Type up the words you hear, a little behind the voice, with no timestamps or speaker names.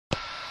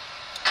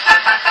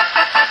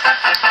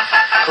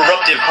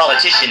Corruptive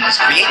politicians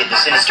created the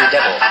sinister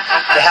devil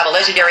to have a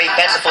legendary,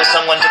 fanciful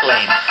someone to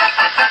blame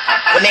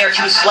when they are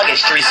too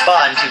sluggish to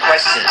respond to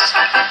crises,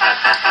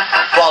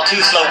 while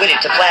too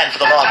slow-witted to plan for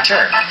the long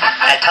term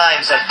at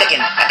times of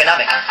thickened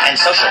economic and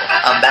social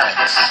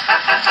imbalance.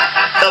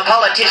 The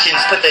politicians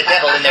put the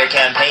devil in their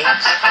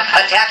campaigns,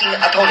 attacking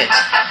opponents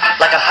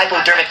like a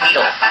hypodermic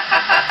needle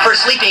for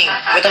sleeping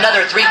with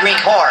another three-green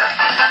whore,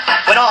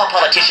 when all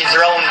politicians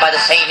are owned by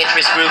the same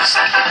interest groups,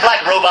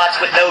 like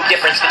robots with no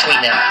difference between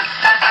them.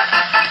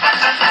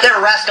 Their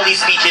rascally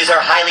speeches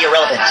are highly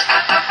irrelevant,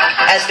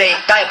 as they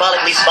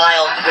diabolically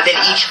smile within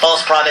each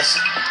false promise,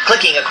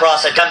 clicking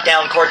across a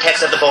dumped-down cortex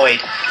of the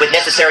void with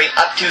necessary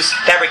obtuse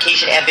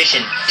fabrication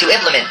ambition to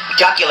implement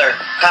jocular,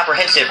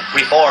 comprehensive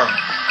reform.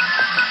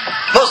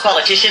 Most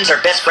politicians are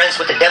best friends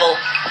with the devil,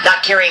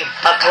 not caring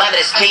of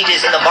calamitous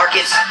changes in the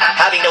markets,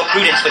 having no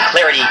prudence with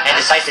clarity and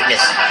decisiveness,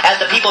 as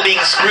the people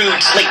being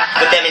screwed sleep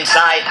with them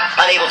inside,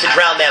 unable to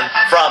drown them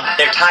from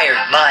their tired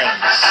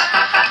minds.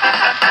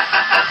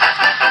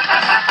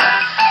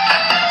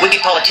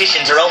 Wicked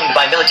politicians are owned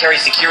by military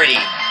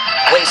security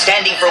when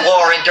standing for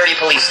war in dirty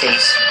police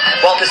states,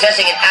 while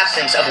possessing an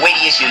absence of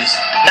weighty issues,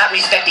 not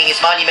respecting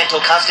its monumental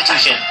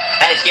constitution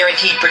and its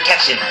guaranteed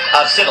protection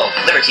of civil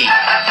liberty.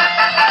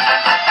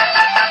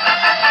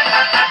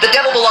 The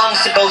devil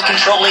belongs to both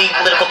controlling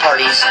political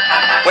parties,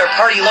 where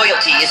party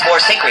loyalty is more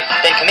sacred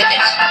than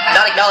commitment,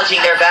 not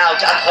acknowledging their vow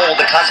to uphold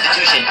the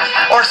Constitution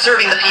or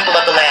serving the people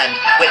of the land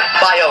with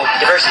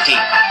biodiversity,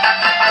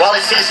 while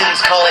its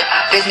citizens call it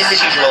business as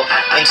usual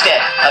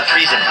instead of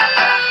treason.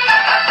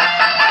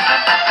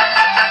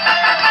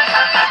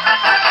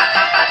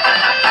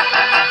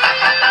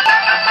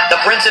 The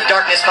Prince of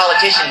Darkness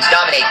politicians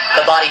dominate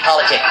the body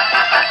politic,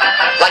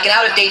 like an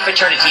out-of-date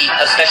fraternity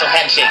of special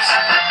handshakes,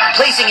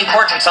 placing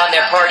importance on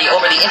their party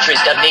over the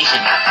interest of nation,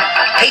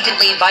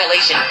 patently in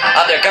violation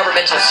of their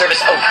governmental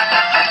service oath,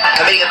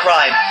 committing a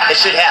crime that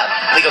should have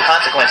legal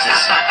consequences.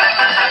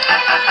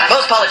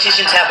 Most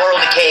politicians have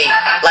moral decay,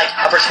 like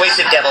a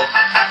persuasive devil,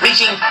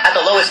 reaching at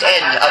the lowest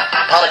end of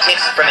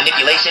politics for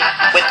manipulation,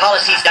 with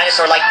policies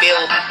dinosaur-like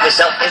filled with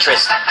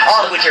self-interest,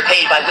 all of which are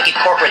paid by wicked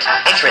corporate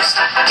interests,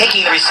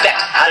 taking the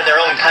respect out of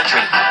their own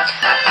country.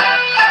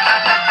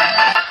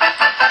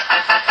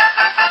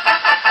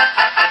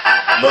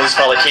 Most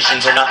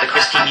politicians are not the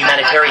Christian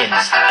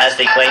humanitarians, as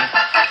they claim,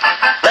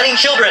 letting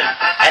children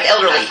and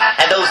elderly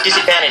and those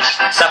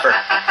disadvantaged suffer,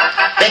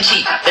 then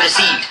cheat the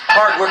deceived,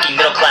 hard-working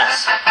middle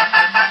class.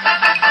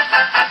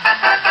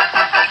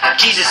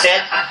 Jesus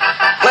said,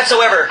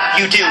 "Whatsoever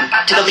you do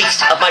to the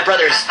least of my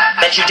brothers,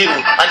 that you do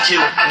unto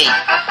me."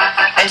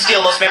 And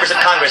still most members of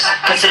Congress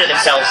consider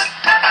themselves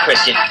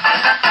Christian.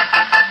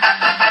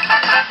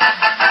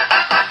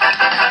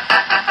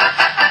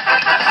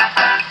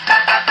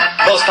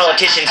 Most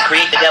politicians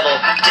create the devil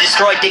to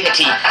destroy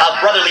dignity of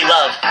brotherly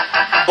love,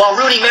 while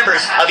ruining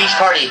members of each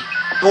party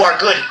who are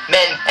good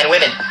men and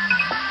women,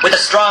 with a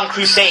strong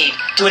crusade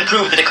to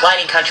improve the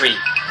declining country,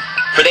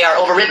 for they are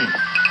overridden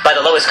by the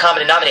lowest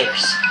common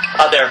denominators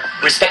of their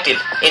respective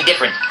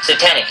indifferent,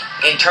 satanic,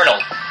 internal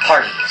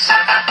parties.